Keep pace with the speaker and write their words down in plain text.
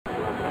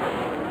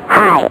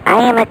Hi,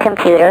 I am a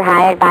computer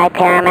hired by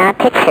Paramount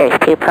Pictures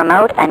to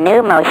promote a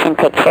new motion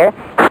picture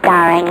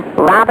starring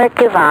Robert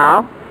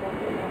Duvall,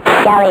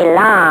 Shelley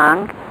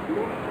Long,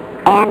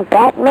 and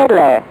Bette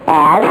Midler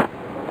as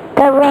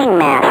the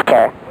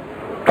Ringmaster.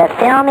 The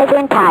film is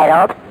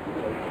entitled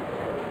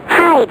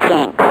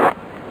Hijinks.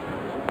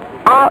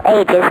 All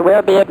ages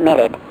will be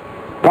admitted.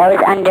 Those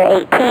under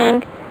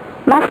 18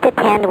 must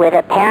attend with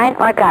a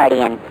parent or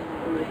guardian.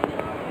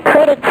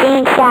 Critic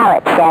Gene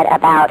Shalit said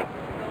about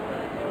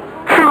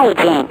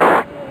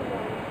Hijinks,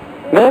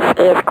 "This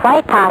is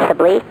quite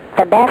possibly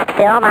the best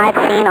film I've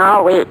seen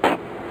all week."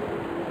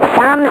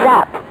 Thumbs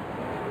up,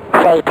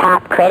 say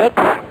top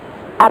critics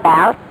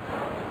about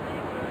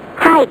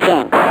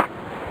Hijinks.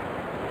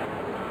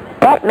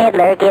 Bette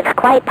Midler gives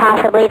quite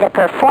possibly the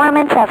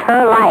performance of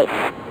her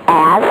life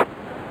as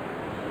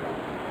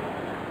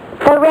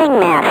the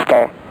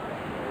Ringmaster.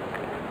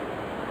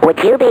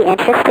 Would you be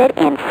interested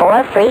in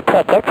 4 free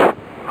tickets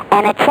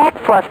and a check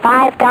for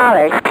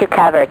 $5 to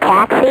cover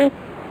taxi,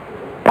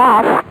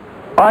 bus,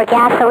 or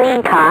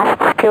gasoline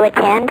costs to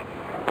attend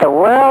the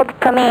world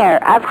premiere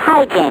of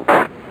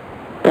Hijinks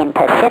in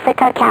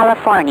Pacifica,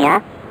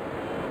 California,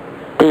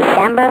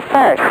 December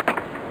 1st.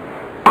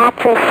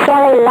 Actress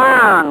Shelley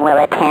Long will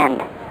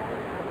attend.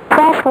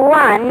 Press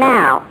 1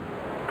 now.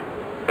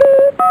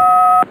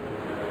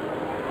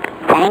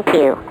 Thank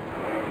you.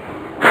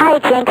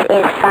 Hijinks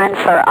is fun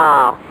for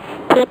all.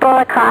 People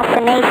across the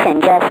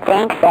nation just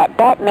think that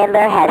Bette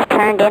Midler has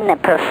turned in the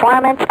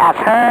performance of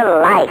her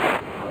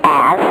life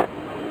as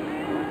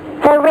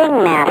the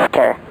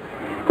Ringmaster.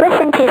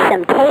 Listen to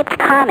some taped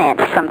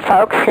comments from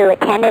folks who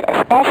attended a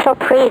special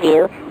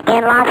preview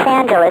in Los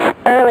Angeles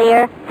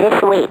earlier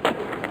this week.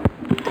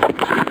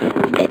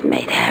 It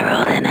made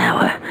Harold and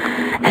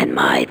and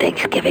my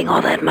Thanksgiving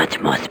all that much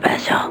more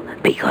special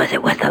because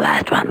it was the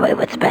last one we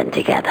would spend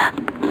together.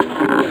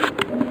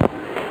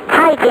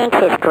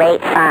 Hijinks is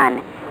great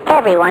fun.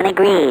 Everyone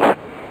agrees.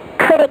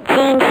 Critic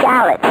Gene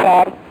Shalit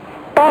said,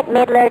 Bette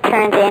Midler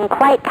turns in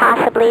quite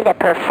possibly the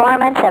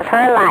performance of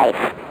her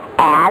life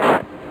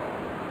as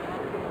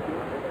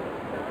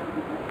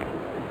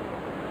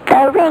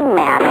the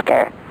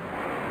Ringmaster.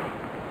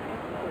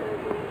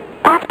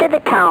 After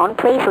the tone,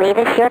 please leave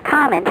us your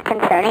comments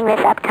concerning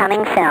this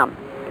upcoming film.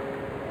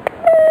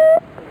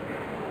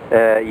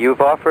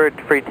 You've offered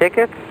free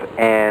tickets,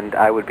 and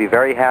I would be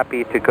very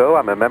happy to go.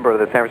 I'm a member of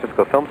the San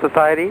Francisco Film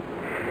Society,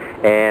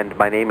 and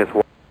my name is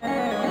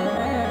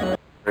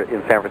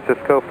in San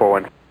Francisco,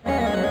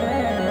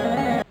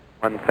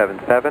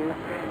 417.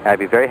 I'd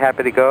be very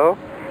happy to go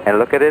and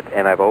look at it,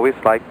 and I've always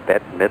liked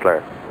Bette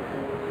Midler.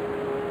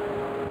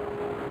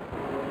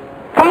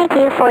 Thank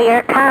you for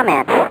your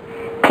comments.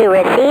 To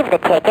receive the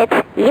tickets,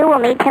 you will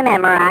need to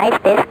memorize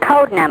this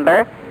code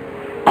number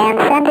and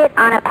send it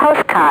on a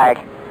postcard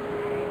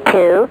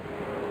to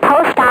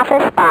Post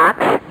Office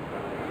Box,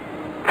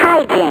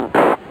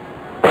 Hijinks,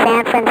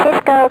 San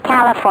Francisco,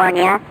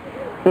 California,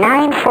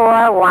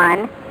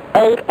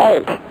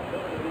 94188.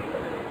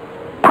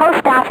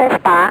 Post Office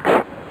Box,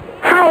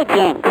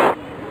 Hijinks,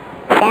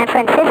 San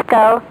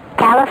Francisco,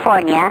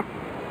 California,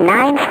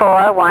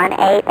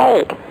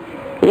 94188.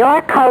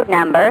 Your code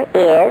number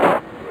is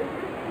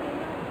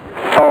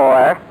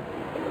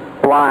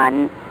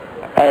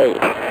 418.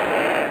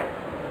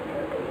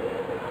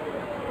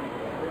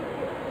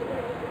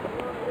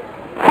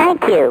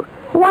 Thank you.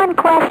 One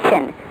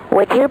question.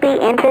 Would you be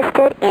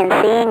interested in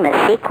seeing the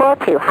sequel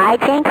to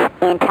Hijinks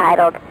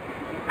entitled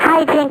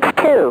Hijinks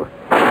 2,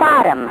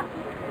 Sodom?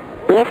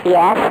 If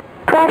yes,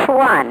 press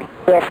 1.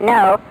 If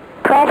no,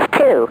 press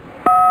 2.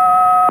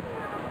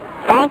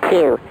 Thank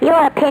you.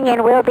 Your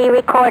opinion will be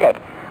recorded,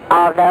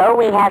 although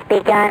we have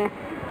begun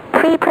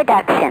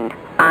pre-production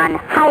on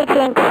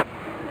Hijinks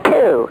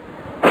 2,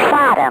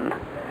 Sodom,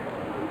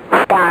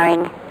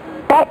 starring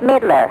Bette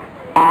Midler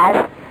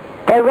as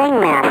the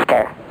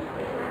Ringmaster.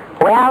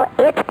 Well,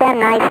 it's been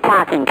nice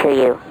talking to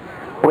you.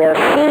 We'll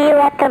see you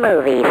at the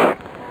movies.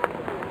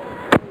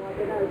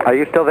 Are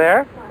you still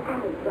there?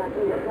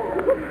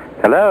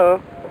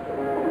 Hello?